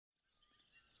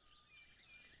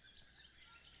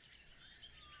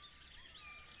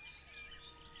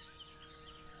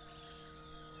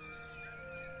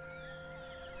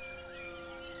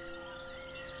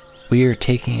We are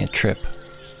taking a trip,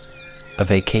 a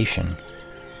vacation.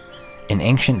 In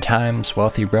ancient times,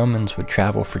 wealthy Romans would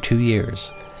travel for 2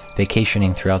 years,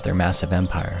 vacationing throughout their massive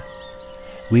empire.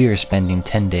 We are spending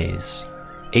 10 days,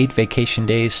 8 vacation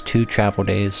days, 2 travel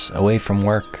days, away from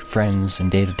work, friends,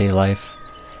 and day-to-day life,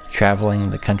 traveling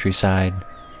the countryside,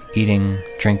 eating,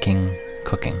 drinking,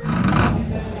 cooking.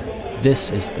 This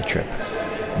is the trip.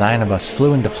 9 of us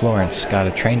flew into Florence, got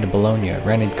a train to Bologna,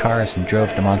 rented cars and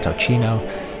drove to Montalcino,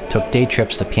 took day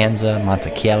trips to Pienza,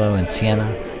 Montalcino, and Siena,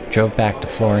 drove back to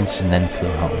Florence, and then flew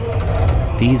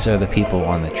home. These are the people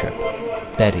on the trip.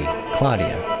 Betty,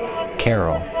 Claudia,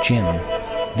 Carol, Jim,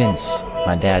 Vince,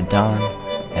 my dad Don,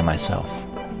 and myself.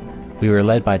 We were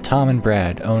led by Tom and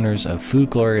Brad, owners of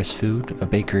Food Glorious Food, a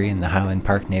bakery in the Highland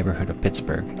Park neighborhood of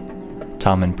Pittsburgh.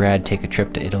 Tom and Brad take a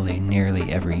trip to Italy nearly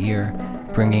every year,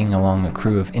 bringing along a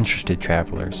crew of interested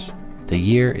travelers. The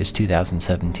year is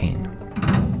 2017.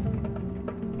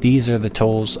 These are the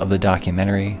tools of the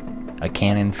documentary: a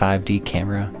Canon 5D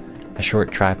camera, a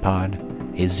short tripod,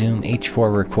 a Zoom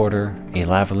H4 recorder, a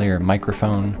lavalier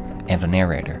microphone, and a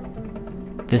narrator.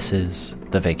 This is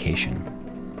The Vacation.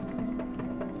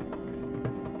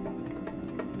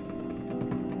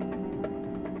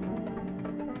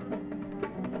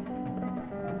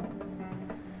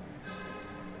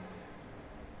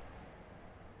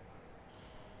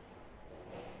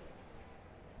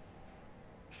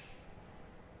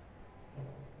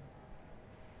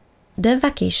 The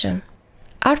Vacation.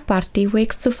 Our party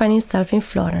wakes to find itself in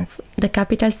Florence, the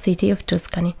capital city of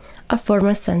Tuscany, a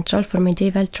former central for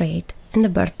medieval trade and the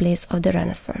birthplace of the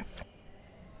Renaissance.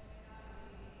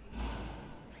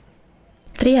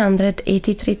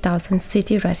 383,000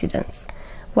 city residents,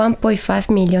 1.5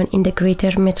 million in the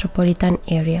greater metropolitan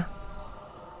area.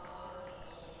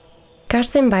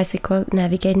 Cars and bicycles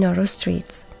navigate narrow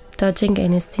streets, dodging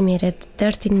an estimated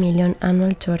 13 million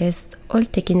annual tourists, all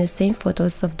taking the same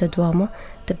photos of the Duomo,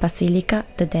 the Basilica,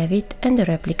 the David, and the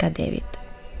replica David.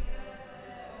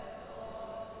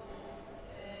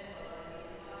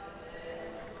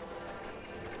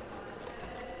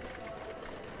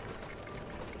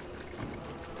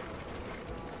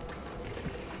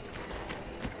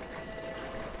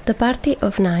 The party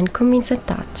of 9 commits a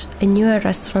touch, a newer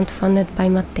restaurant founded by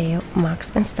Matteo,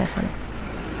 Max, and Stefano.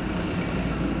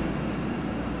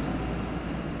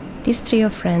 This trio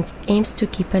of friends aims to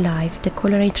keep alive the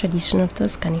culinary tradition of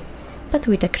Tuscany, but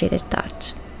with a creative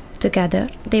touch. Together,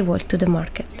 they walk to the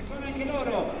market. Sono anche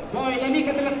loro, poi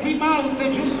l'amica della Team Out,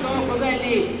 giusto? Cos'è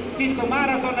lì? Scritto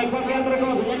Marathon e qualche altra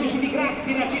cosa. Gli amici di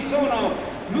Grassina ci sono.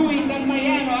 Lui dal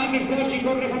Maiano, anche se oggi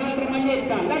corre con altra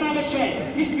maglietta. La nave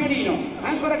c'è, il Fiorino,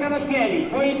 ancora Canottieri,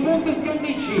 poi il Ponte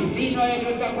Scandicci. Lino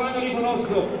è da quando li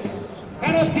conosco.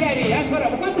 Canottieri, ancora,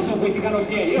 quanti sono questi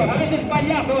canottieri? Oh, avete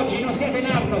sbagliato oggi, non siete in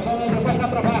Arno, sono da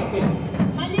quest'altra parte.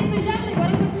 Magliette gialle,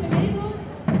 guarda quanto ne vedo.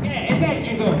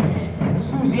 Esercito.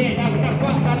 Scusi, da qua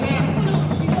a là.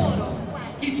 Conosci loro?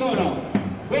 Chi sono?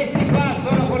 Questi qua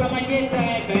sono con la maglietta,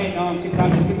 beh, non si sa,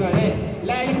 le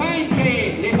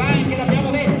panche, l'abbiamo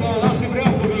detto, non si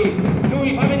preoccupi.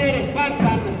 Lui fa vedere la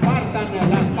Spartan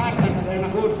è una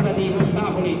corsa di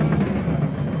ostacoli.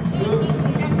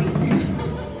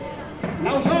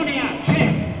 L'Ausonia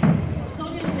c'è!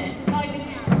 Sonia c'è, poi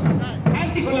vediamo.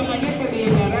 Anche con la maglietta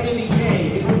della Radio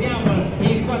DJ, ricordiamo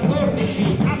il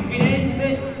 14 a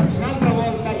Firenze, un'altra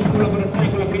volta in collaborazione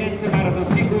con la Firenze Marathon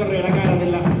si corre la gara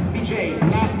della DJ,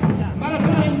 la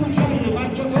maratona del Mugello, i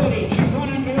marciatori, ci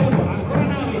sono anche loro, ancora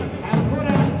nave,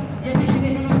 ancora gli amici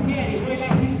dei canottieri, poi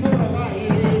là chi sono,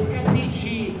 i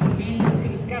Scandicci,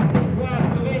 il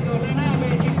Castelquarto, vedo la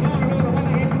nave, ci sono loro,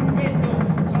 guarda che gruppetto,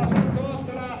 sono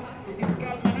 7-8 là, questi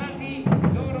scalmanati,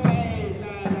 loro è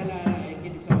che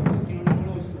ne so, tutti non la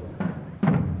conosco.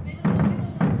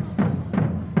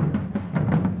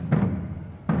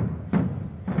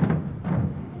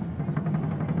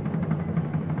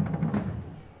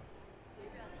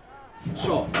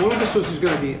 So, one of the sauces is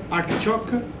going to be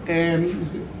artichoke,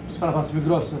 si fa la pasta più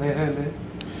grossa,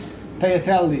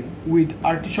 tagliatelle with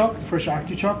artichoke, fresh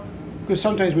artichoke, because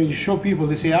sometimes when you show people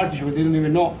they say artichoke, they don't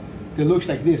even know it looks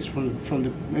like this from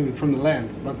the land.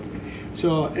 But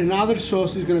so another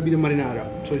sauce is going to be the marinara,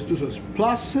 so it's 2 sauces.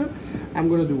 Plus, I'm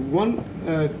going to do one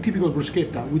typical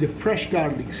bruschetta with a fresh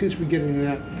garlic. Since we're getting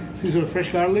a season of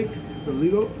fresh garlic, a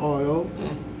little oil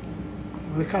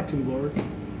on a cutting board,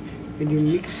 and you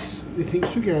mix the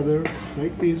things together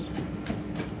like this.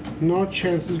 No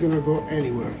chance it's gonna go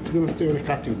anywhere. It's gonna stay on the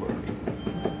cutting board.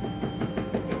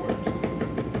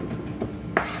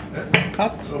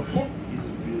 Cut. Is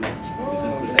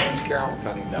this the same scale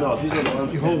cutting down? No, these are the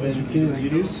ones. You hold the zucchini like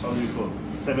this.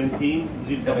 17,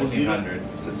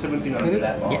 1700s. 1700s.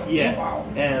 That long? Yeah. Wow.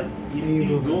 And he's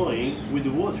still going with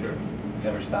the water.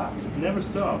 Never stopped. Never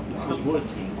stopped. It was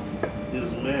working. The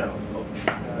smell.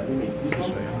 We make this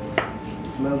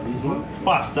one. Smell this one.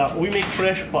 Pasta. We make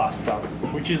fresh pasta,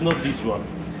 which is not this one.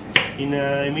 In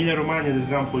Emilia Romagna, for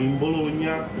example, in Bologna,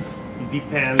 it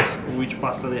depends which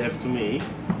pasta they have to make.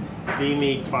 They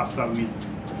make pasta with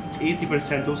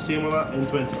 80% of semola and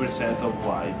 20% of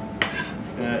white.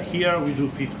 Here we do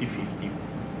 50-50.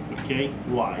 Okay?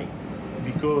 Why?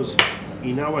 Because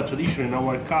in our tradition, in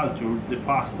our culture, the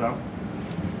pasta,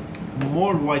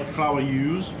 more white flour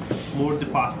you use, more the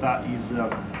pasta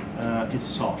is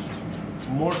soft.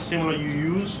 More semola you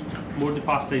use, more the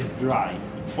pasta is dry.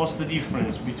 What's the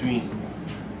difference between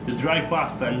the dry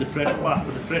pasta and the fresh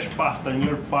pasta? The fresh pasta in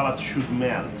your palate should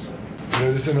melt.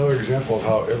 This is another example of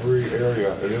how every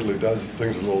area in Italy does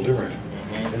things a little different.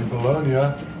 In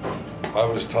Bologna, I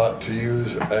was taught to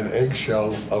use an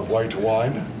eggshell of white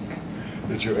wine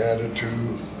that you added to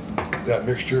that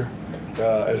mixture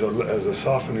as a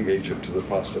softening agent to the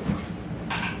pasta.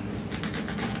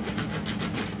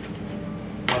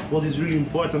 But what is really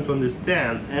important to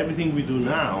understand, everything we do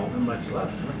now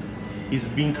is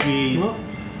being created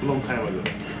a long time ago.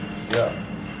 Yeah.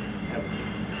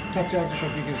 That's the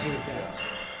artichoke, you can see the cats.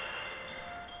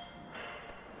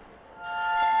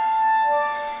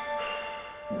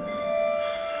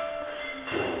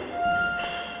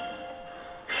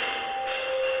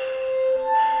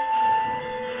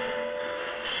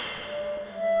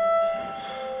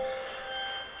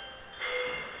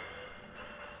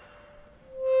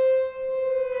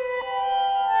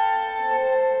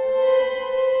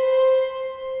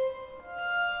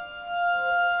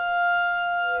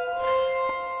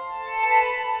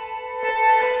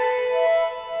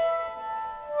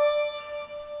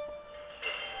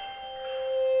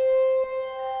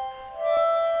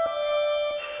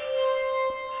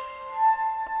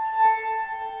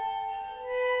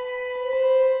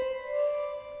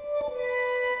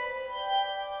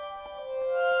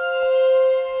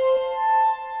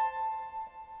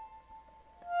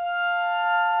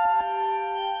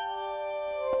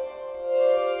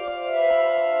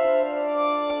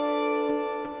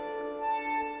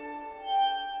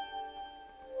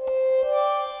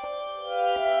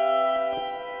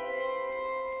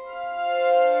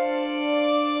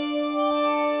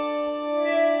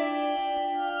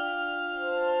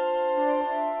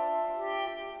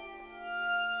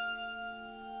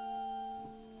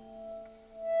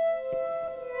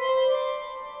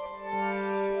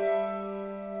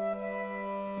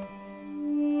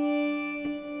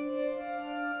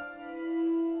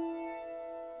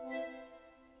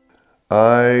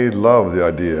 I love the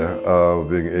idea of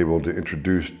being able to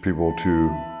introduce people to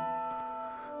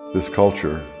this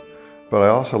culture, but I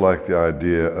also like the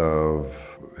idea of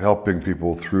helping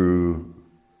people through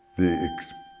the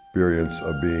experience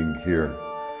of being here.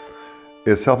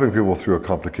 It's helping people through a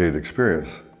complicated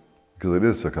experience, because it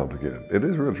is so complicated. It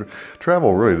is really,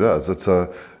 travel really does. It's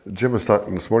Jim was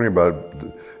talking this morning about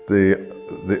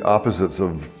the opposites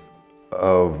of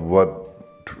what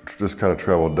this kind of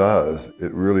travel does.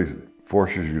 It really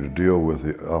forces you to deal with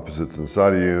the opposites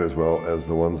inside of you as well as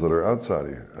the ones that are outside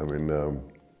of you. I mean,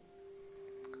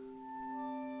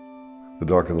 the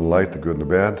dark and the light, the good and the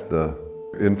bad, the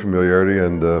infamiliarity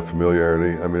and the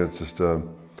familiarity. I mean, it's just,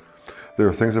 there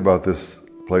are things about this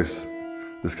place,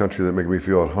 this country that make me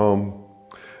feel at home,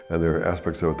 and there are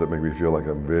aspects of it that make me feel like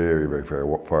I'm very, very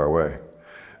far away.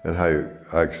 And how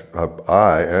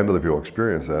I and other people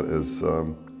experience that is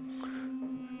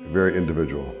very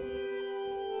individual.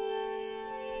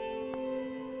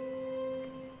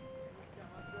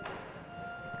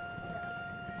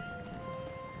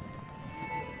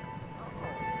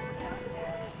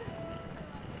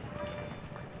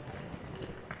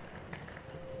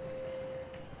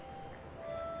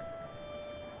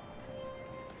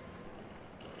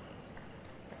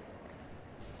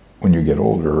 When you get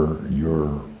older,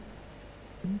 you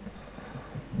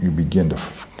begin to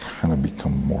kind of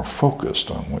become more focused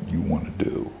on what you want to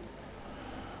do.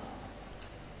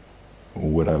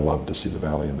 Would I love to see the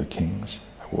Valley of the Kings?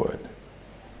 I would.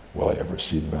 Will I ever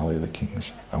see the Valley of the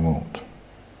Kings? I won't.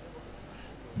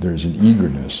 There's an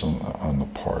eagerness on the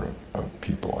part of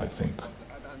people, I think,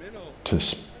 to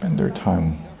spend their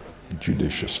time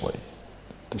judiciously,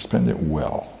 to spend it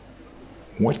well.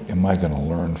 What am I going to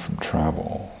learn from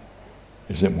travel?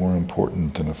 Is it more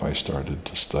important than if I started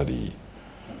to study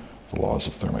the laws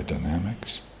of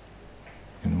thermodynamics?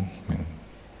 You know, I mean,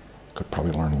 could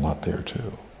probably learn a lot there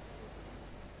too.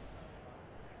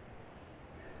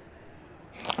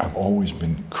 I've always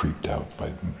been creeped out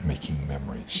by making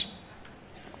memories.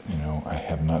 You know, I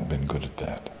have not been good at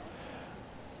that.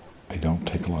 I don't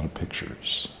take a lot of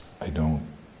pictures. I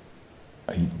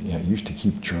used to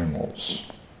keep journals.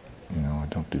 You know, I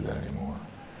don't do that anymore.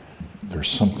 There's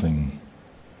something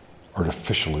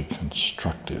artificially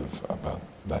constructive about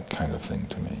that kind of thing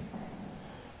to me.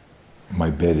 My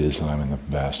bet is that I'm in the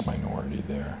vast minority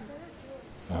there.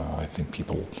 I think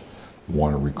people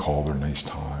want to recall their nice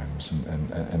times,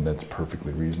 and that's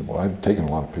perfectly reasonable. I've taken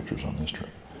a lot of pictures on this trip,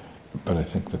 but I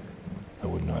think that I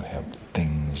would not have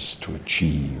things to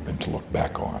achieve and to look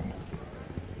back on.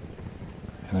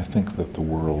 And I think that the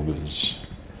world is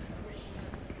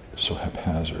so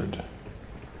haphazard.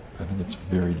 I think it's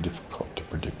very difficult to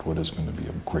predict what is going to be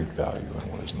of great value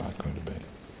and what is not going to be.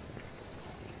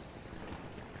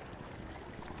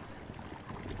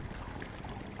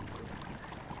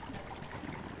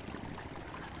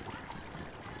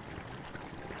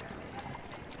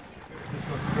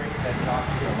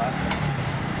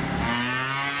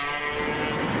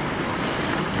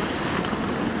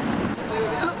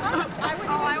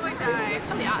 I would die.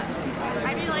 Yeah.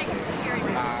 I'd be like hearing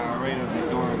Right at the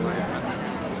door of my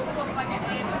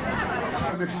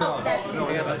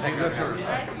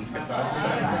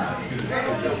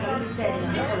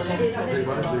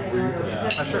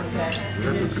Sure. The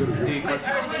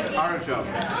artichoke.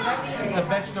 It's a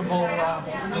vegetable pie.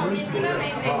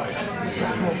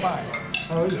 Vegetable pie.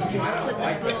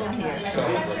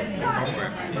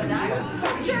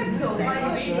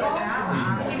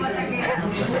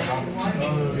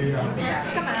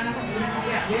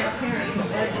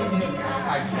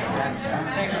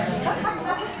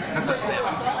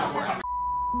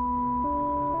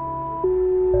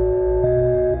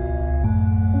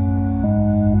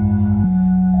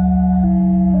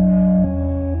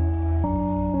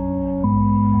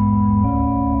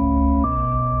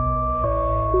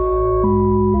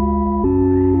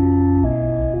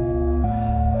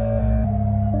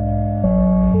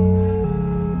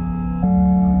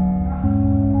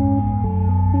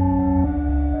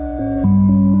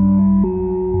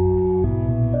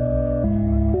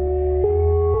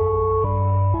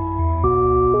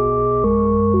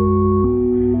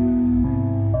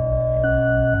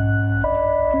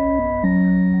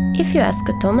 If you ask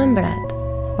Tom and Brad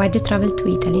why they traveled to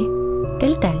Italy,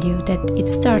 they'll tell you that it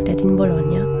started in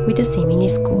Bologna with a simile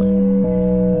school.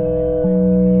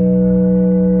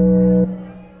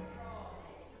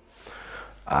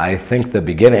 I think the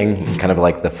beginning, kind of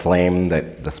like the flame,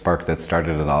 the spark that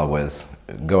started it all, was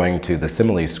going to the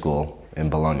simile school in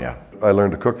Bologna. I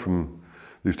learned to cook from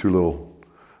these two little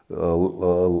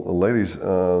ladies,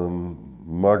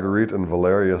 Marguerite and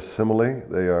Valeria Simile.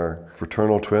 They are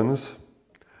fraternal twins.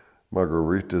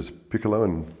 Marguerite is piccolo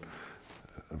and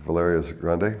Valeria is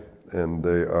grande, and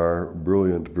they are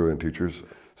brilliant, brilliant teachers.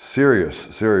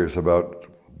 Serious about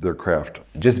their craft.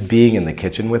 Just being in the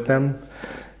kitchen with them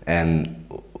and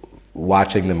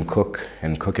watching them cook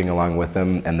and cooking along with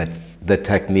them, and the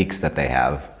techniques that they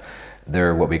have.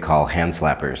 They're what we call hand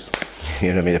slappers. You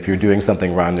know what I mean? If you're doing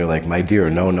something wrong, they're like, my dear,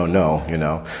 no, no, no, you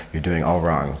know, you're doing all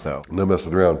wrong, so. No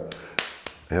messing around.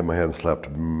 I had my hand slapped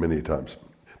many times.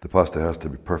 The pasta has to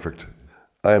be perfect.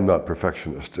 I am not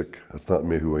perfectionistic. That's not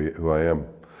me who I am.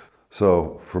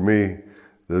 So for me,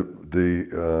 the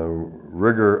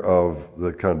rigor of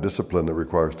the kind of discipline it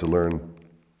requires to learn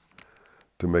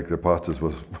to make their pastas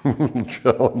was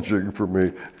challenging for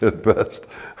me at best.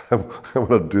 I want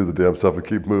to do the damn stuff and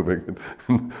keep moving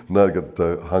and not get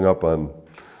hung up on,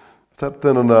 is that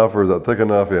thin enough or is that thick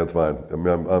enough? Yeah, it's fine. I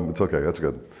mean, it's okay, that's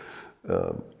good.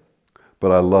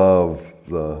 But I love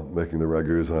making the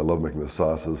ragouts, and I love making the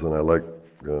sauces, and I like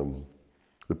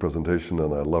the presentation,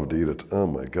 and I love to eat it. Oh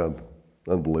my God,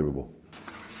 unbelievable.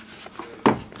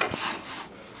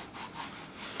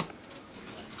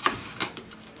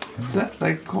 That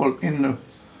they call in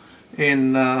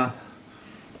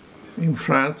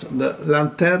France the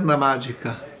lanterna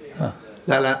magica,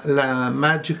 la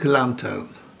magic lantern.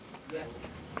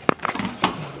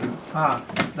 Ah,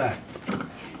 that.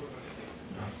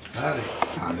 That's very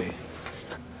funny.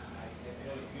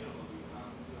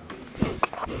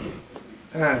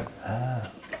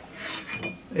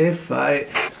 If I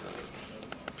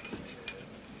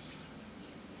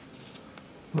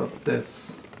put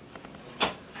this,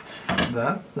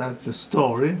 that's the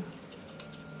story.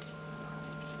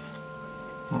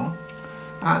 Oh,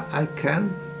 I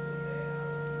can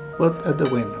put at the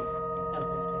window.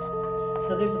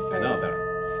 So there's a phrase,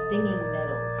 stinging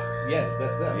nettles. Yes,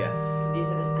 that's them. Yes. These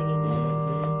are the stinging nettles.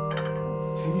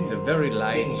 It's a very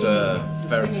light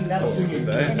first course with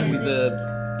the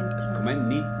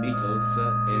needles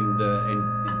and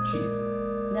cheese.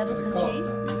 Nettles and cheese?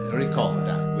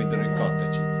 Ricotta, with ricotta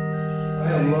cheese. I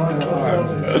have long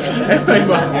arms.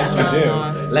 Everyone, yes you do.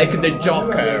 Like the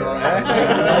Joker.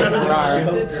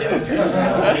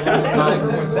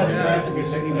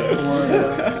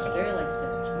 Very like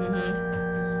spinach.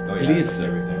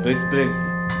 Please, please.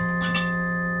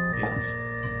 Yes.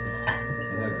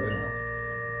 Isn't that good?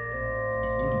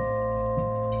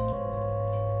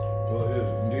 Well, it is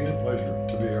indeed a pleasure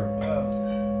to be here.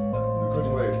 We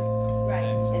couldn't wait. Right,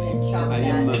 and then chop I that, am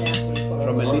and that's what you put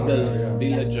from a on. little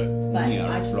village But near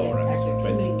actually, Florence, after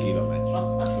 20 2 kilometers.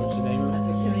 That's So what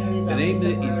Tiffany's the on name the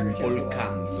is murder joke.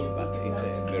 Polcanto, but it's a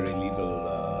very little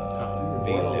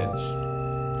village.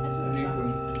 And you can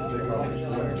take off your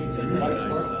sweater.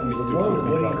 What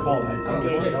do you call that?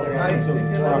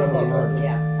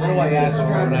 Yeah. What do I ask for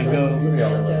when I go in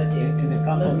the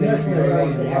Campo Those de beautiful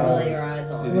roads that ever Fiore? lay your eyes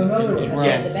on.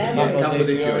 Yes, the bad in ones. Campo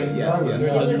de Fiore, yes, They yes.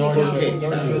 lived in North Campo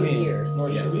Shore. for 2 years.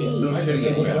 Yes. These- North Shore,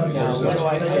 yes. Now, what do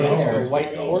I ask for?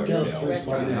 White orchids? Do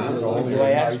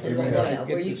I ask for Yeah, where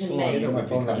get you the can soil?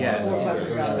 make Yes.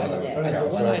 $400 a day. The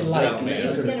one I like She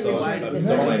was gonna return to the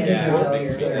So North my and dad get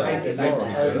makes her me back to like Pienza.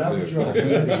 it.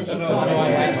 And then she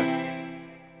promised us.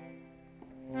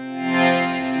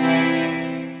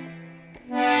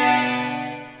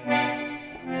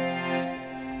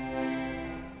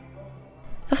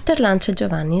 After lunch at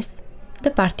Giovanni's, the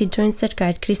party joins their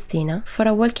guide Cristina for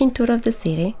a walking tour of the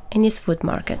city and its food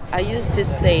markets. I used to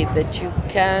say that you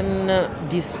can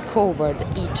discover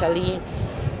Italy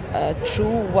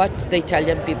through what the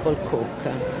Italian people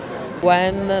cook.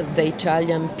 When the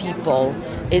Italian people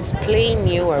explain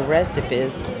you a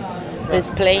recipes, they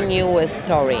explain you a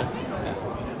story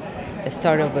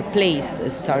of a place, a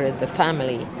story of the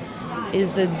family,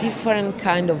 is a different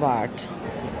kind of art.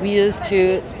 We used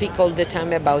to speak all the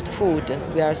time about food.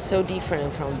 We are so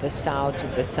different from the south to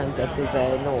the center to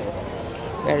the north.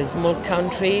 We are a small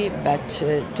country, but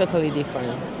totally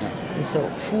different. And so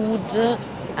food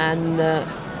and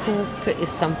cook is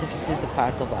something that is a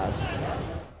part of us.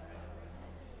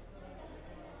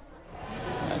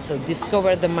 So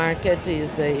discover the market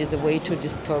is a way to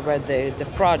discover the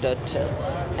product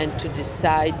and to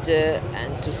decide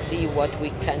and to see what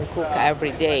we can cook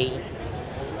every day.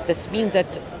 This means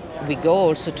that we go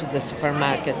also to the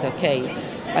supermarket, okay?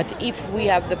 But if we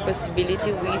have the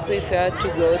possibility, we prefer to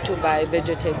go to buy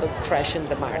vegetables fresh in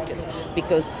the market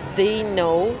because they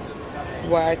know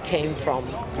where it came from.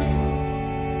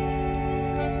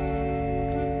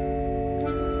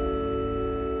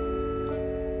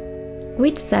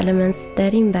 With settlements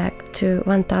dating back to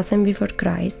 1000 before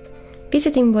Christ,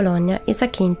 visiting Bologna is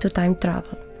akin to time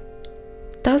travel.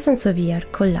 Thousands of years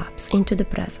collapse into the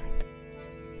present.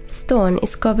 Stone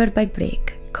is covered by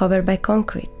brick, covered by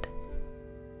concrete.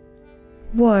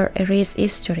 War erased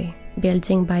history,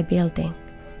 building by building,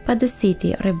 but the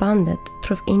city rebounded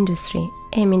through industry,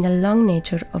 aiming a long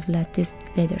nature of leftist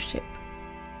leadership.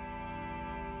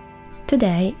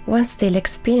 Today, one still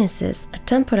experiences a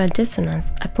temporal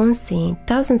dissonance upon seeing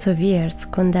thousands of years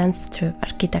condensed through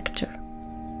architecture.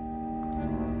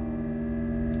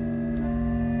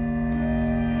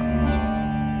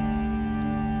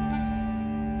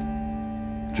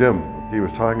 Jim, he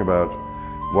was talking about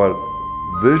what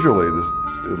visually this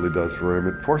Italy does for him.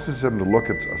 It forces him to look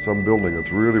at some building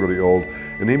that's really, really old,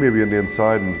 and he may be on the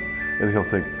inside and he'll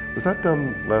think, was that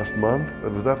done last month?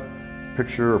 Was that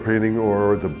picture or painting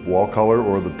or the wall color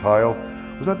or the tile,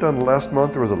 was that done last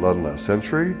month or was it done last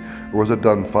century? Or was it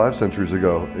done 5 centuries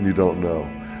ago and you don't know?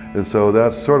 And so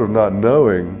that sort of not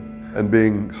knowing and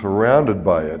being surrounded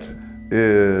by it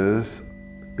is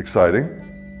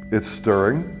exciting, it's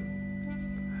stirring,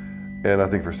 and I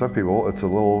think for some people it's a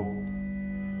little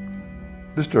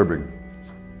disturbing.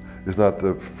 It's not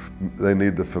they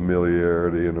need the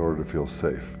familiarity in order to feel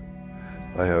safe.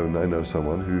 I know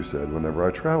someone who said, whenever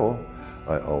I travel,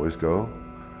 I always go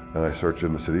and I search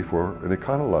in the city for an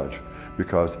econo lodge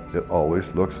because it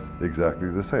always looks exactly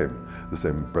the same. The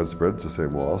same bedspreads, the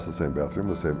same walls, the same bathroom,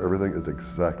 the same everything is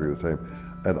exactly the same.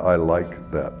 And I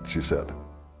like that, she said.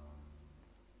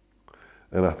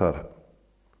 And I thought,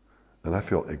 and I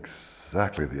feel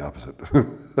exactly the opposite.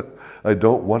 I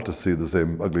don't want to see the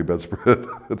same ugly bedspread,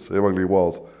 the same ugly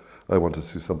walls. I want to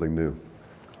see something new.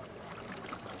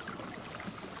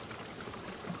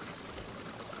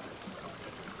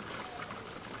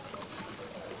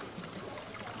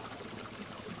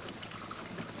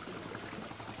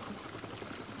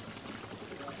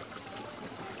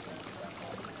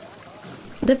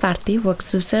 The party walks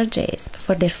to Sergei's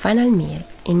for their final meal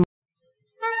in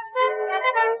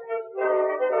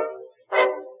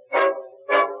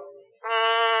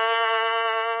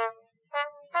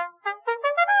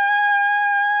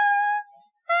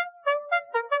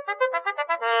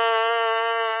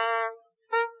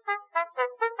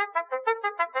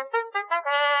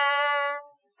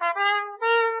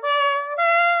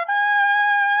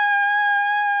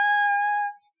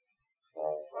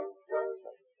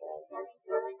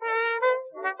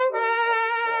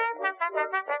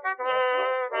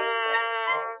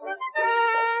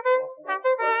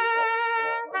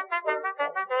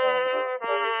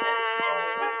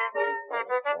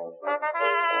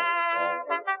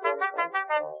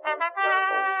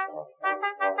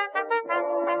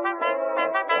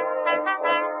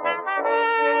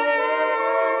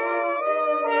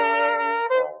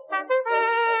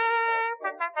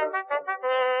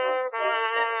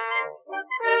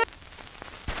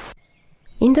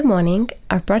In the morning,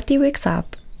 our party wakes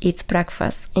up, eats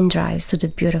breakfast, and drives to the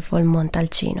beautiful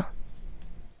Montalcino.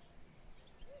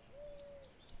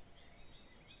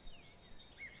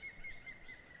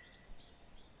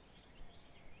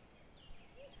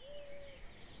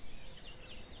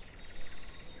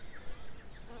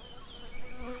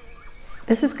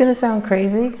 This is going to sound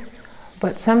crazy,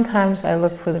 but sometimes I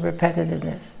look for the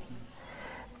repetitiveness.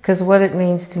 Because what it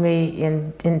means to me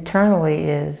internally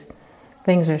is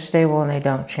things are stable and they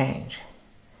don't change.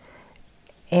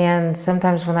 And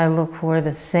sometimes when I look for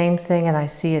the same thing and I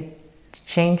see it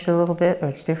changed a little bit or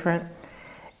it's different,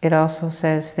 it also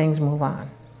says things move on.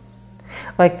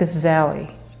 Like this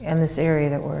valley and this area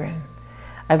that we're in.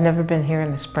 I've never been here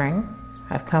in the spring.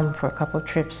 I've come for a couple of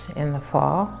trips in the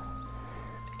fall.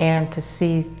 And to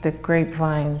see the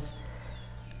grapevines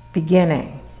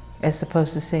beginning as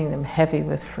opposed to seeing them heavy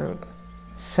with fruit.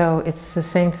 So it's the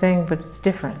same thing, but it's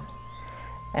different.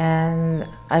 And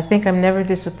I think I'm never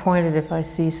disappointed if I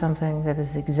see something that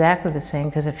is exactly the same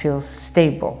because it feels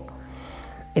stable.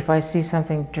 If I see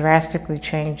something drastically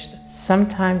changed,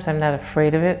 sometimes I'm not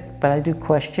afraid of it, but I do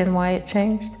question why it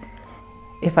changed.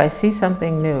 If I see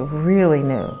something new, really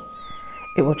new,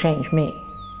 it will change me.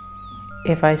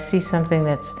 If I see something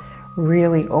that's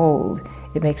really old,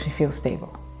 it makes me feel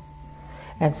stable.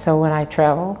 And so when I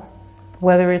travel,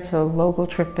 whether it's a local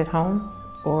trip at home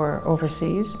or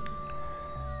overseas,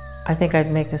 I think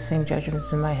I'd make the same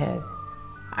judgments in my head.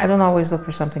 I don't always look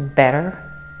for something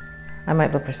better. I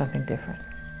might look for something different.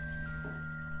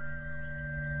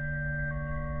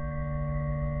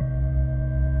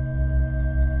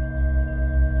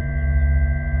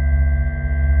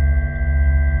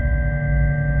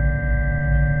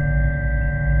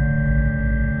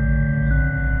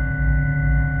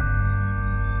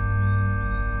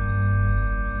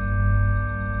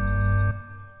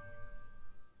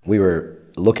 We were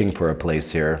looking for a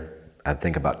place here, I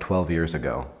think about 12 years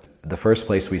ago. The first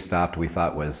place we stopped we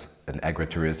thought was an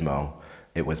agriturismo.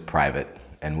 It was private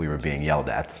and we were being yelled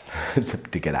at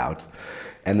to get out.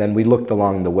 And then we looked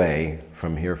along the way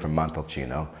from here, from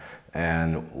Montalcino,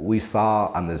 and we saw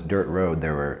on this dirt road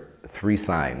there were 3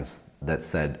 signs that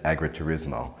said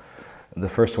agriturismo. The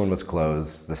first one was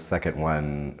closed, the second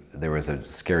one there was a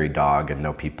scary dog and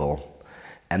no people.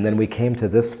 And then we came to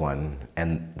this one,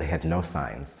 and they had no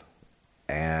signs.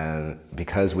 And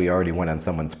because we already went on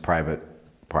someone's private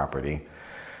property,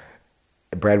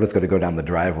 Brad was going to go down the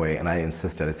driveway, and I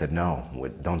insisted. I said, "No,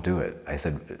 don't do it." I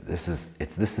said, "This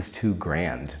is too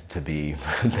grand to be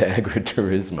the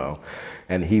agriturismo,"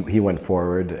 and he went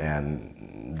forward,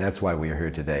 and that's why we are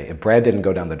here today. If Brad didn't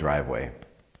go down the driveway,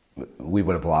 we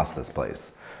would have lost this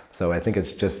place. So I think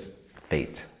it's just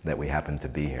fate that we happen to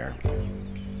be here.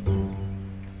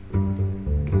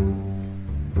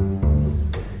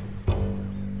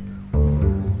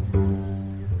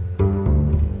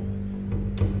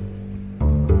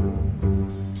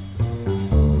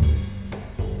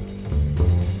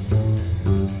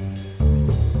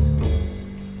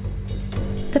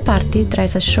 The party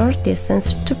drives a short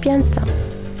distance to Pienza,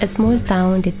 a small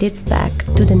town that dates back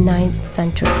to the 9th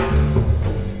century.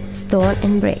 Stone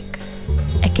and brick,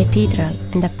 a cathedral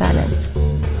and a palace,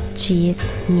 cheese,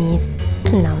 meat,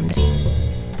 and laundry.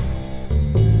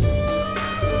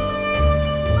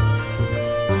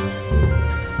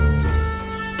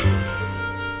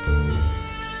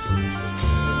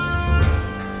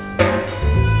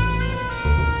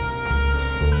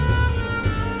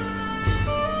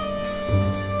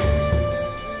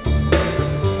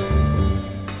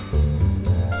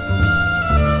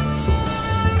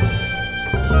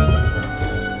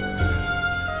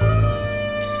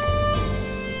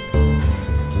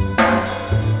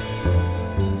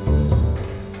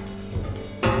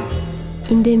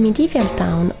 In the medieval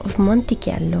town of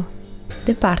Montichiello,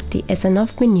 the party is an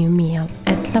off-menu meal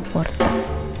at La Porta.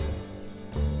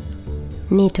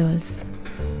 Nettles,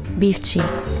 beef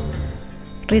cheeks,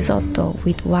 risotto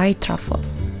with white truffle,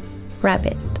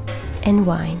 rabbit, and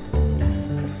wine.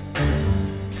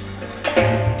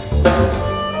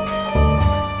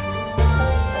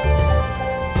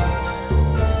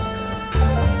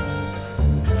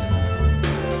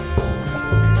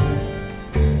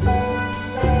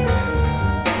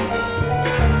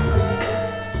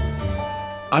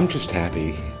 I'm just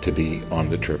happy to be on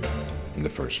the trip in the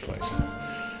first place.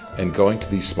 And going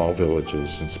to these small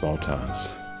villages and small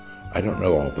towns, I don't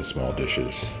know all the small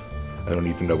dishes. I don't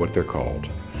even know what they're called.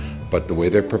 But the way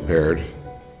they're prepared,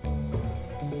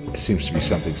 it seems to be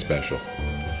something special.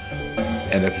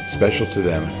 And if it's special to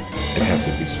them, it has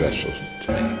to be special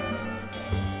to me.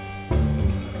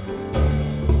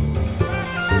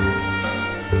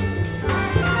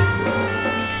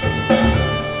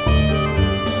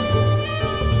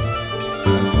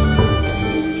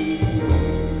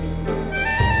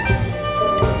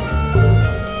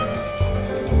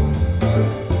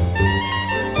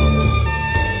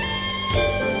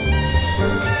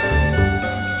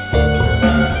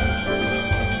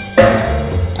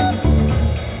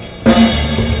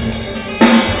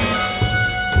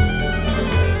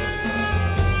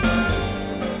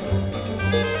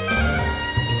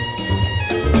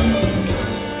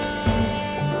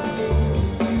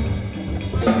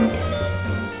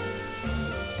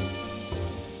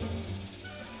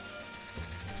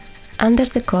 Under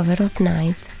the cover of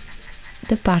night,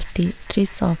 the party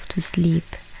drifts off to sleep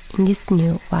in this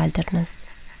new wilderness.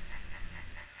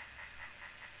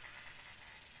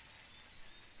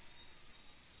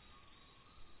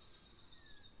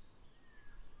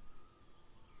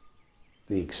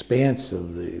 The expanse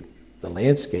of the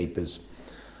landscape it's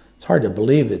hard to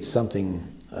believe that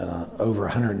something over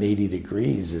 180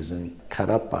 degrees isn't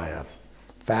cut up by a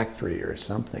factory or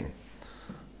something,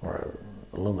 or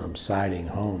an aluminum siding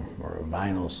home, or a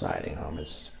vinyl siding home.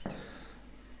 This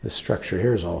structure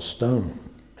here is all stone,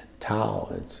 tile.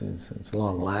 It's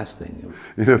long lasting.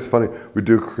 You know, it's funny. We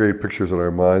do create pictures in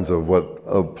our minds of what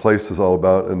a place is all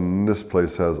about, and this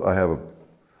place has. I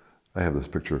have this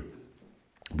picture.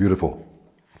 Beautiful.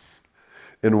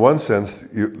 In one sense,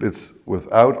 it's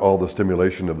without all the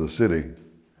stimulation of the city.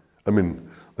 I mean,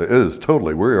 it is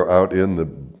totally. We are in the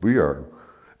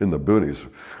boonies.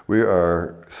 We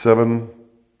are 7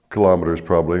 kilometers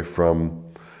probably from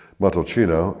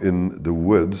Montalcino in the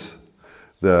woods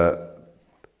that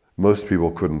most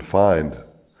people couldn't find.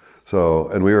 So,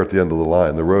 and we are at the end of the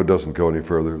line. The road doesn't go any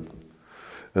further.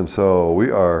 And so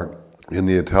we are in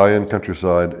the Italian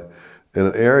countryside in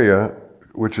an area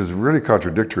which is really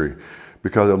contradictory,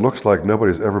 because it looks like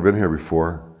nobody's ever been here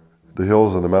before. The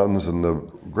hills and the mountains and the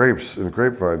grapes and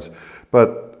grapevines.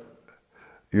 But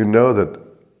you know that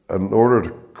in order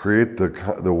to create the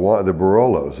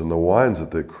Barolos and the wines that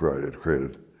they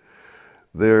created,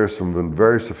 there's some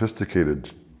very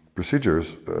sophisticated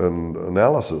procedures and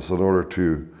analysis in order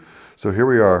to. So here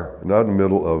we are, not in the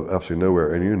middle of absolutely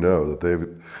nowhere, and you know that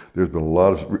there's been a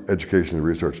lot of education and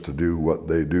research to do what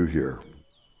they do here.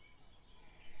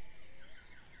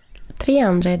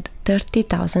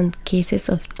 330,000 cases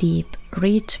of deep,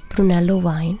 rich Brunello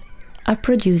wine are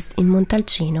produced in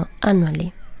Montalcino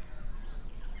annually.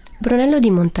 Brunello di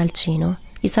Montalcino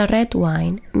is a red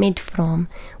wine made from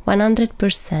 100%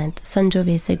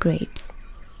 Sangiovese grapes.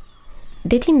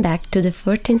 Dating back to the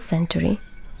 14th century,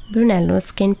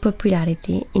 Brunellos gained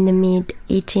popularity in the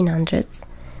mid-1800s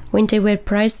when they were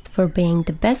prized for being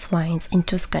the best wines in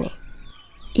Tuscany.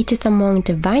 It is among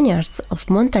the vineyards of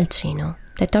Montalcino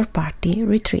that our party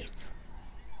retreats.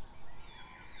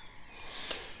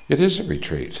 It is a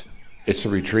retreat. It's a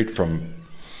retreat from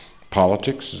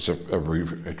politics. It's a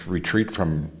retreat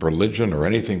from religion or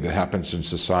anything that happens in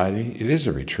society. It is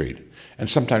a retreat. And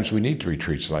sometimes we need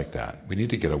retreats like that. We need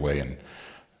to get away and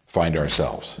find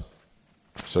ourselves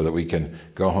so that we can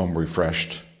go home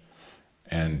refreshed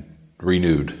and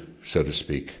renewed, so to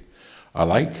speak. I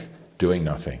like doing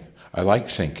nothing. I like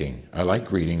thinking. I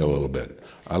like reading a little bit.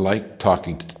 I like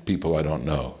talking to people I don't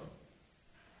know.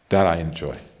 That I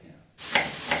enjoy.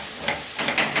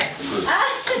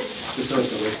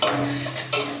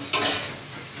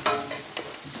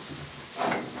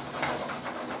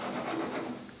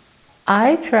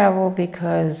 I travel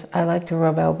because I like to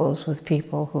rub elbows with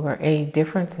people who are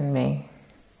different than me,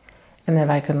 and that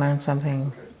I can learn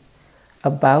something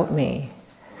about me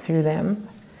through them,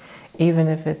 even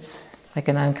if it's like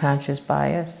an unconscious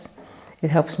bias. It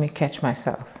helps me catch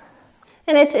myself.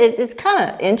 And it's kind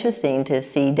of interesting to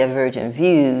see divergent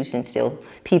views and still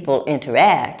people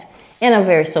interact in a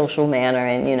very social manner,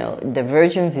 and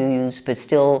divergent views, but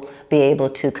still be able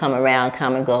to come around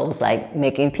common goals like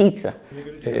making pizza.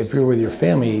 If you're with your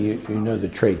family, you know the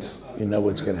traits, you know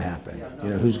what's going to happen.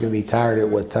 You know who's going to be tired at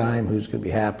what time, who's going to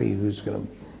be happy, who's going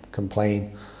to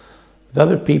complain. With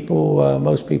other people,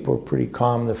 most people are pretty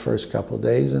calm the first couple of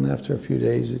days, and after a few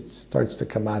days it starts to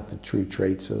come out the true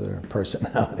traits of their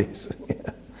personalities.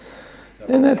 Yeah.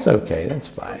 And that's okay, that's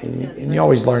fine. And you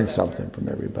always learn something from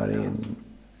everybody. And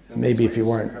maybe if you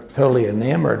weren't totally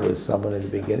enamored with someone at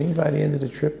the beginning, by the end of the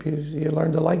trip you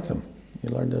learn to like them. You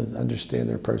learn to understand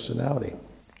their personality.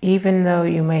 Even though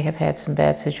you may have had some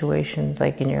bad situations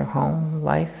like in your home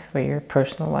life or your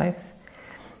personal life,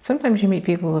 sometimes you meet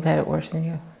people who have had it worse than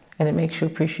you. And it makes you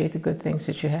appreciate the good things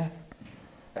that you have.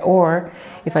 Or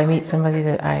if I meet somebody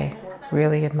that I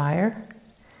really admire,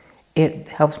 it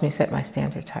helps me set my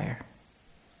standards higher.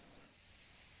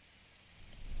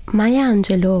 Maya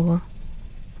Angelou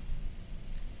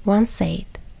once said,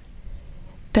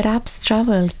 "Perhaps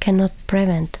travel cannot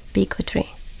prevent bigotry,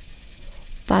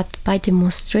 but by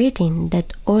demonstrating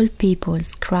that all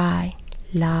peoples cry,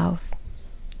 love,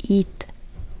 eat,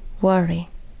 worry,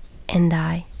 and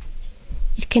die,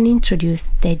 it can introduce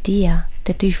the idea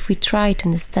that if we try to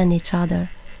understand each other,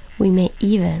 we may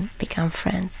even become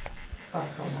friends."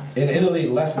 In Italy,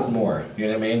 less is more. You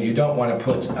know what I mean? You don't want to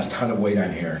put a ton of weight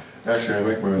on here. Actually, I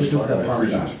make my own. This is the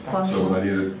Parmesan. So when I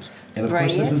need it. And of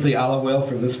course, this is the olive oil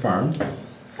from this farm.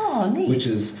 Oh, neat. Which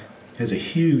has a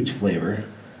huge flavor.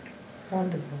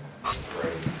 Wonderful.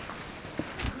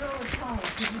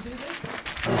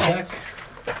 Check.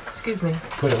 Excuse me.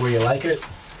 Put it where you like it.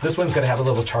 This one's going to have a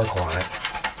little charcoal on it.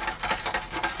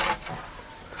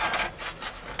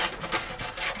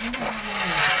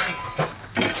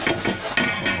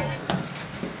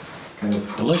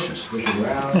 Delicious.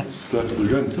 That's pretty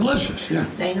good. Delicious, yeah.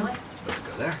 They know it. Let's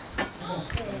go there.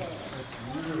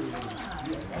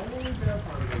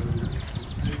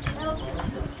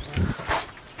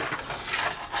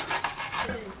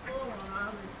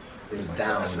 It's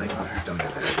down. Don't do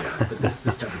that. Yeah. But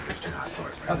this temperature's too hot for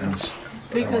it.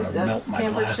 Because melt my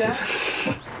glasses.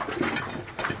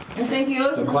 And thank you.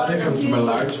 So Claudia comes from a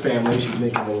large family. She's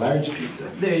making a large pizza.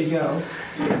 There you go.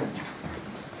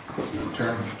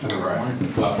 Turn to the right.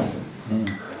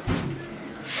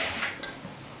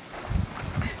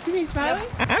 See me smiling?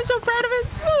 I'm so proud of it.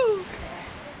 Woo.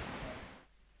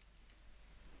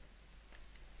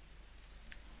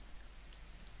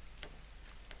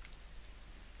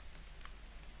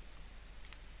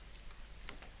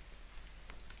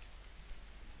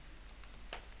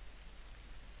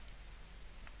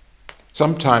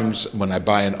 Sometimes when I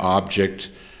buy an object,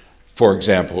 for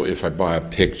example, if I buy a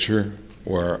picture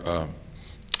or a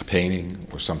painting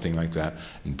or something like that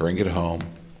and bring it home,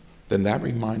 then that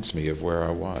reminds me of where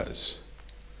I was.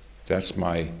 That's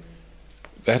my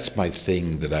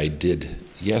thing that I did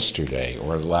yesterday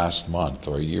or last month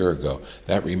or a year ago.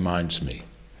 That reminds me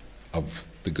of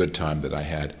the good time that I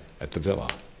had at the villa.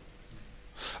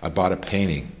 I bought a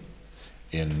painting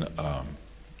in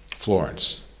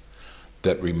Florence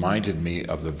that reminded me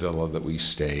of the villa that we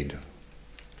stayed,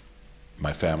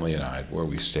 my family and I, where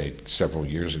we stayed several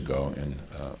years ago in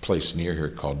a place near here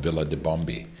called Villa de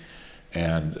Bombi.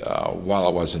 And while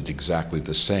it wasn't exactly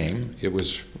the same, it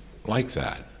was like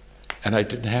that. And I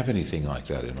didn't have anything like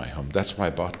that in my home. That's why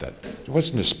I bought that. It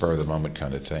wasn't a spur-of-the-moment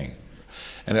kind of thing.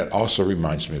 And it also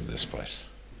reminds me of this place.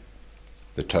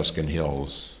 The Tuscan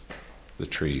hills, the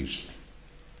trees,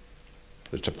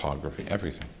 the topography,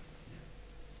 everything.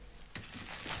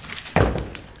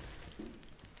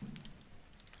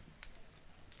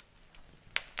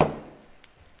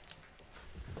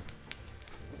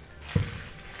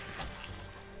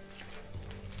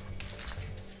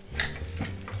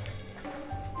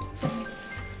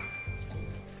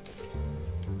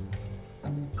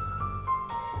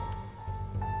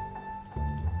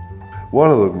 One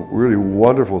of the really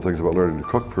wonderful things about learning to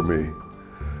cook for me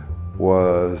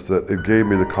was that it gave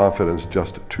me the confidence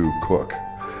just to cook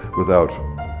without,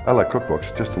 I like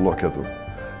cookbooks, just to look at them,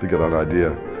 to get an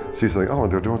idea. See something, oh,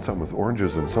 they're doing something with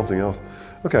oranges and something else.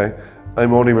 Okay, I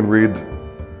won't even read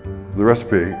the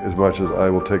recipe as much as I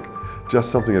will take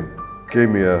just something that gave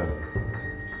me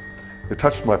it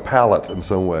touched my palate in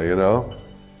some way, you know?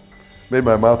 Made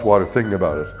my mouth water thinking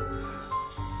about it.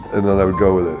 And then I would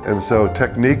go with it. And so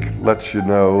technique lets you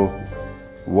know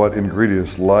what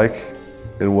ingredients like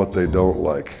and what they don't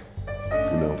like.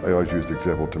 You know, I always use the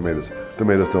example of tomatoes.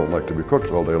 Tomatoes don't like to be cooked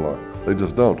all day long. They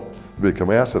just don't. They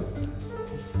become acid.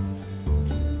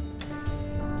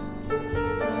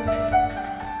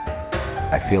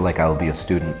 I feel like I'll be a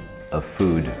student of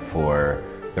food for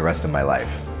the rest of my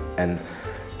life. And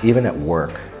even at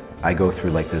work, I go through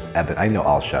like this ebb, I know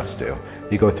all chefs do.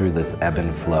 You go through this ebb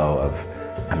and flow of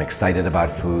I'm excited about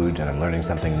food and I'm learning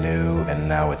something new, and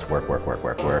now it's work, work, work,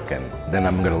 work, work, and then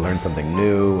I'm going to learn something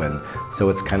new, and so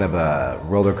it's kind of a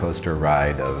roller coaster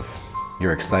ride of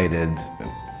you're excited,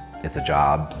 it's a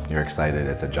job, you're excited,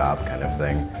 it's a job kind of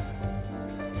thing.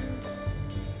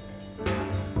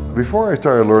 Before I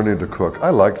started learning to cook, I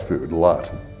liked food a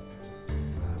lot,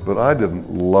 but I didn't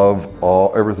love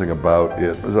everything about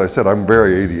it. As I said, I'm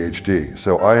very ADHD,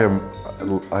 so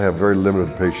I have very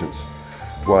limited patience.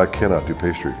 That's why I cannot do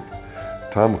pastry.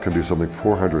 Tom can do something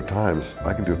 400 times.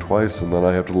 I can do it twice, and then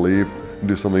I have to leave and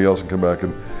do something else and come back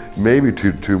and maybe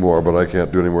two more, but I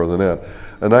can't do any more than that.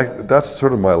 And that's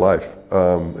sort of my life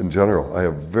in general. I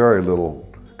have very little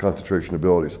concentration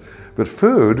abilities. But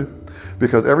food,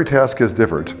 because every task is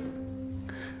different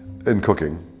in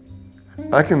cooking,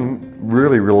 I can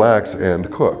really relax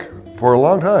and cook for a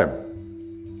long time.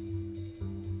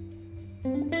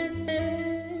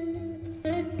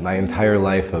 My entire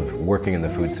life of working in the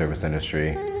food service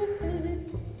industry,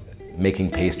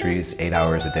 making pastries 8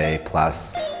 hours a day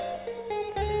plus,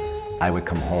 I would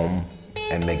come home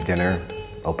and make dinner,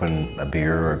 open a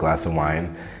beer or a glass of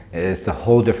wine. It's a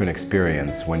whole different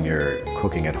experience when you're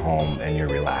cooking at home and you're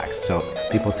relaxed. So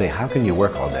people say, how can you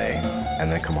work all day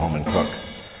and then come home and cook?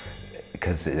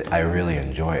 Because I really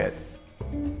enjoy it.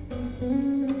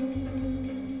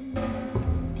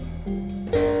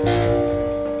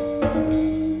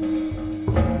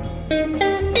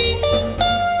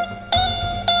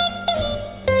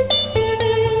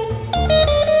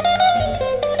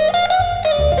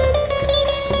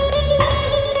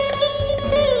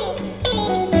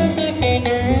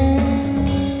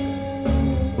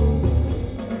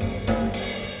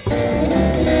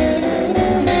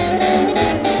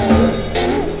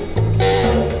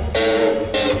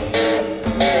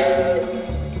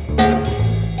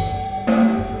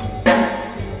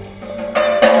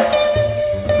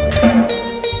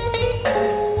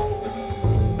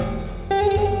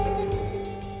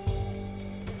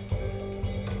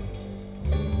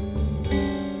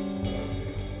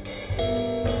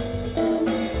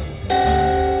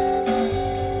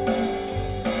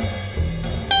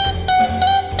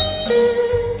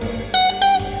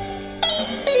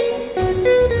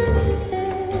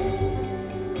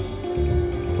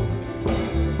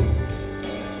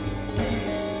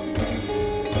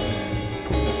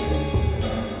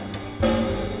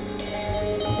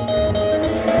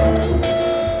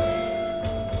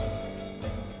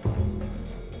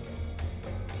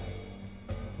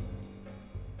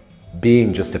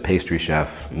 being just a pastry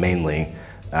chef mainly,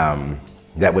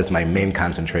 that was my main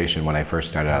concentration when I first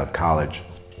started out of college.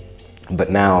 But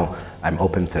now I'm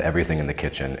open to everything in the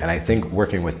kitchen. And I think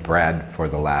working with Brad for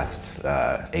the last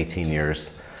 18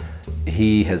 years,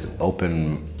 he has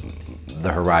opened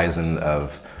the horizon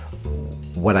of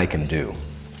what I can do.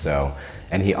 So,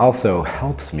 and he also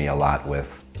helps me a lot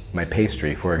with my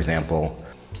pastry. For example,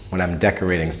 when I'm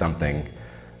decorating something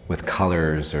with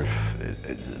colors or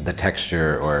the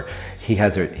texture, or he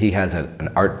has an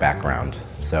art background,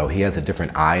 so he has a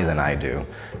different eye than I do,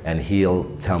 and he'll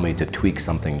tell me to tweak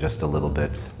something just a little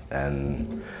bit,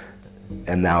 and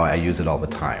now I use it all the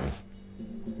time.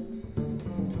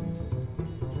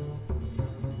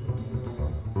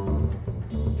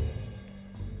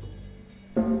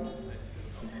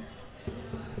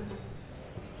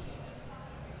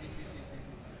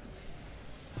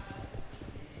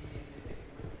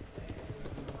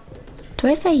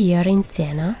 Twice a year in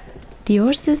Siena, the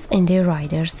horses and their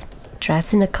riders,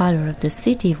 dressed in the color of the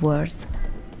city words,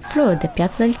 float the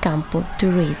Piazza del Campo to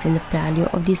race in the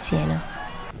Palio of the Siena.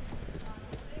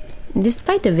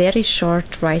 Despite the very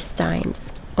short race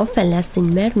times, often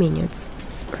lasting mere minutes,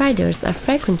 riders are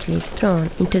frequently thrown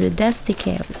into the dusty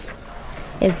chaos,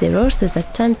 as their horses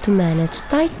attempt to manage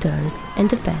tight turns and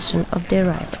the passion of their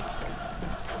rivals.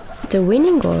 The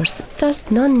winning horse does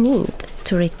not need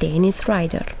to retain his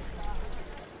rider.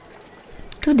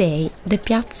 Today, the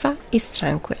piazza is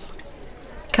tranquil,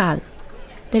 calm.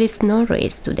 There is no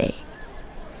race today.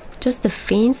 Just the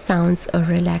faint sounds of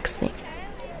relaxing,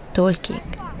 talking,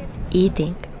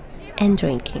 eating, and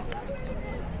drinking.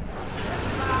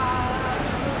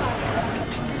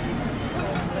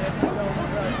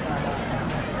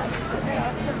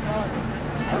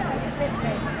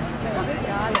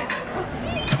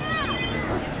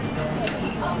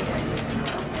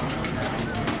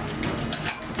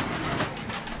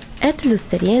 At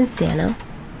l'Osteria in Siena,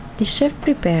 the chef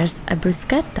prepares a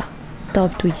bruschetta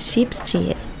topped with sheep's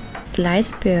cheese,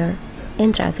 sliced pear,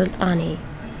 and drizzled honey.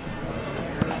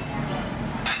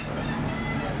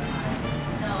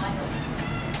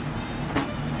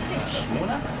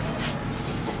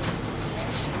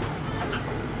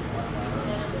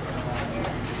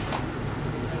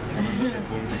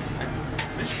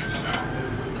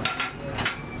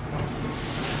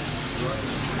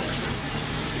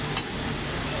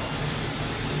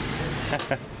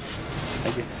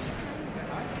 Thank you.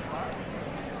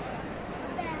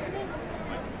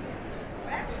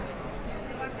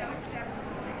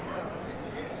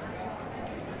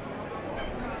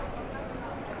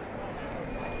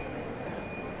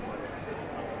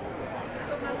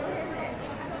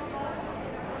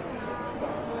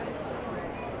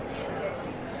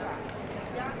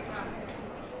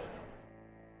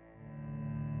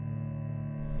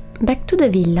 Back to the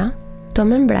villa,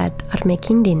 Tom and Brad are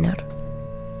making dinner.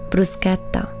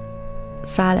 Bruschetta,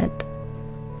 salad,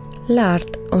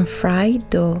 lard on fried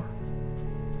dough,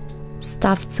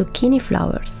 stuffed zucchini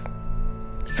flowers,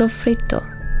 soffritto,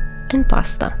 and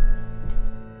pasta.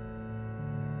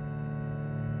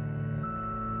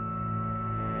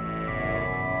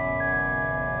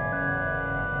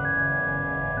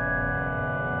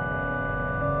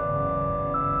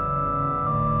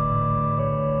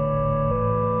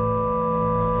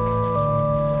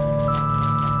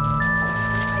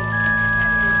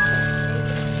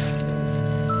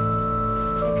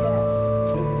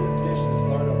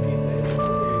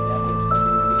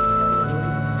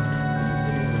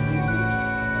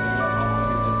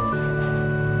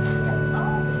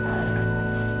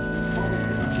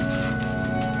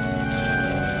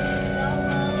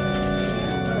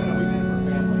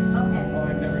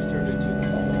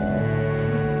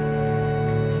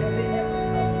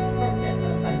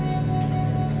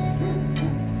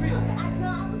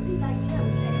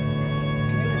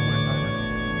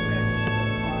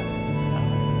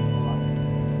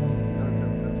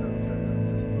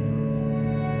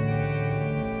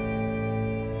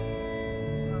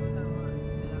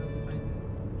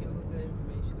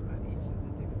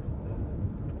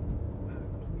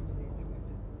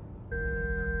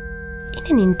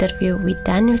 In an interview with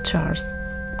Daniel Charles,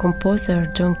 composer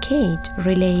John Cage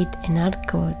relayed an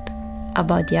anecdote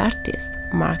about the artist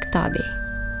Mark Tobey.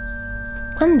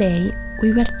 One day,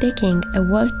 we were taking a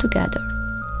walk together,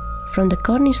 from the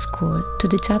Cornish school to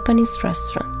the Japanese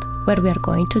restaurant where we are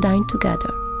going to dine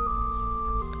together,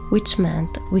 which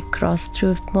meant we crossed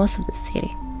through most of the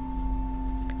city.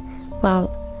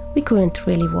 Well, we couldn't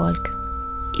really walk.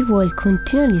 He would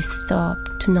continually stop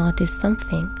to notice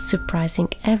something surprising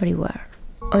everywhere,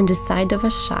 on the side of a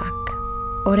shack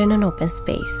or in an open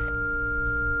space.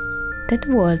 That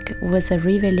walk was a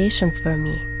revelation for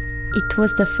me, It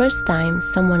was the first time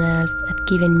someone else had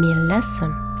given me a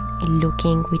lesson in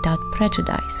looking without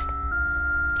prejudice.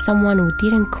 Someone who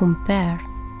didn't compare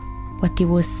what he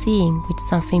was seeing with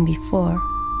something before,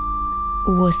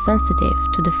 who was sensitive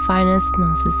to the finest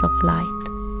nuances of light.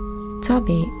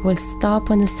 Toby will stop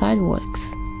on the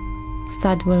sidewalks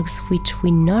which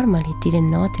we normally didn't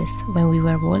notice when we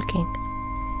were walking,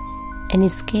 and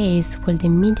his gaze will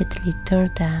immediately turn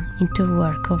them into a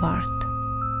work of art.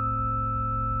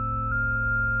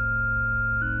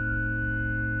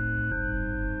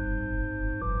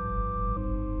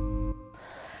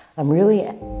 I'm really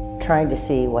trying to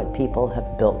see what people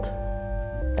have built.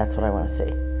 That's what I want to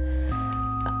see.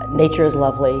 Nature is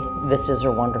lovely, vistas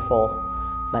are wonderful,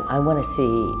 but I want to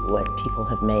see what people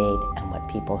have made and what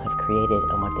people have created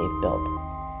and what they've built.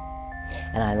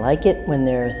 And I like it when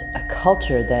there's a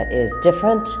culture that is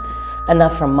different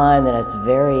enough from mine that it's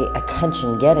very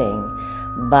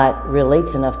attention-getting, but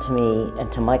relates enough to me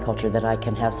and to my culture that I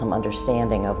can have some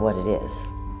understanding of what it is.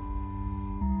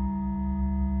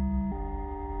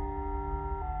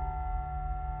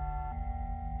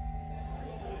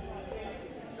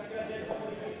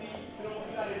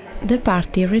 The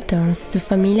party returns to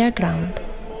familiar ground,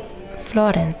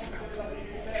 Florence,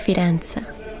 Firenze.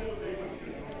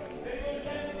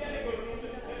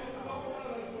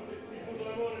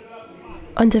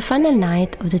 On the final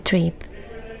night of the trip,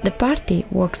 the party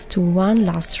walks to one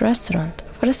last restaurant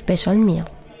for a special meal.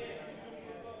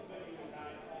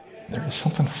 There is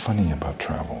something funny about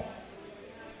travel.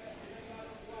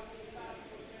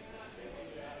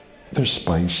 There's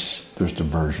spice, there's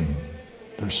diversion,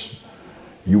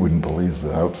 you wouldn't believe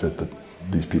the outfit that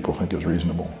these people think is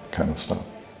reasonable kind of stuff.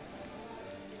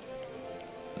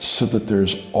 So that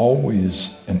there's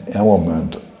always an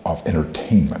element of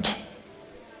entertainment.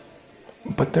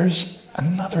 But there's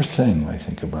another thing I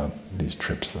think about these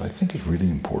trips that I think is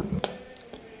really important.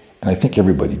 And I think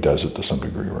everybody does it to some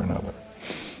degree or another.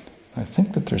 I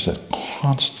think that there's a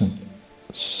constant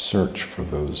search for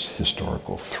those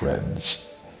historical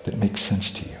threads that make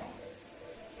sense to you,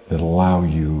 that allow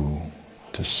you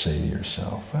to say to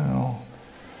yourself, well,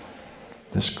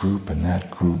 this group and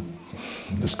that group,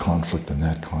 this conflict and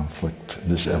that conflict,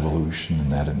 this evolution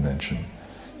and that invention,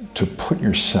 to put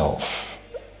yourself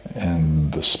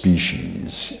and the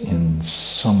species in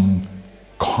some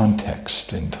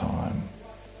context in time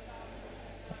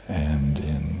and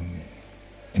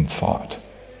in thought.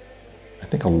 I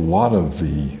think a lot of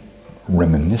the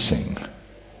reminiscing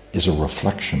is a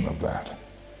reflection of that.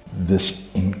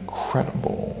 This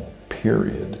incredible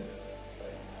period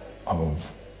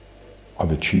of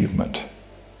achievement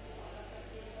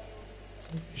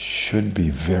should be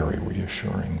very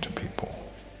reassuring to people.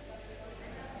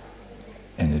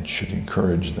 And it should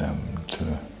encourage them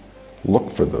to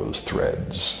look for those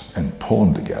threads and pull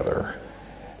them together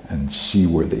and see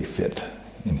where they fit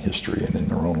in history and in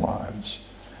their own lives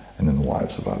and in the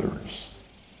lives of others.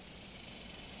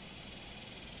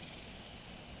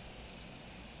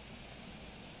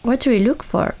 What do we look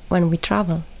for when we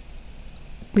travel?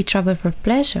 We travel for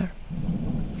pleasure,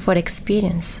 for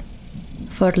experience,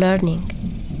 for learning,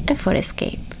 and for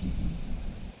escape.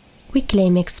 We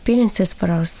claim experiences for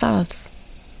ourselves,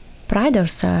 pride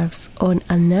ourselves on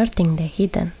unearthing the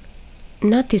hidden,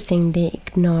 noticing the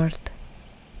ignored.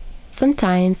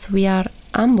 Sometimes we are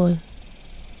humble,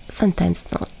 sometimes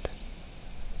not.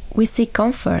 We seek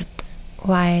comfort,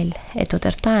 while at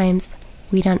other times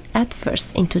we run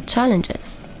headfirst into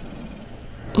challenges,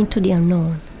 into the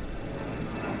unknown.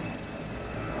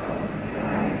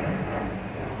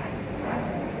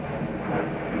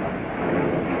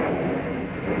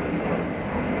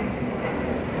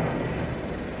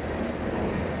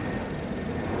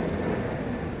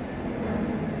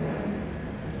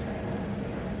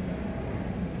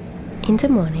 In the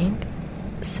morning,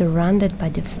 surrounded by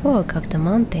the fog of the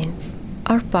mountains,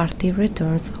 our party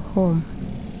returns home.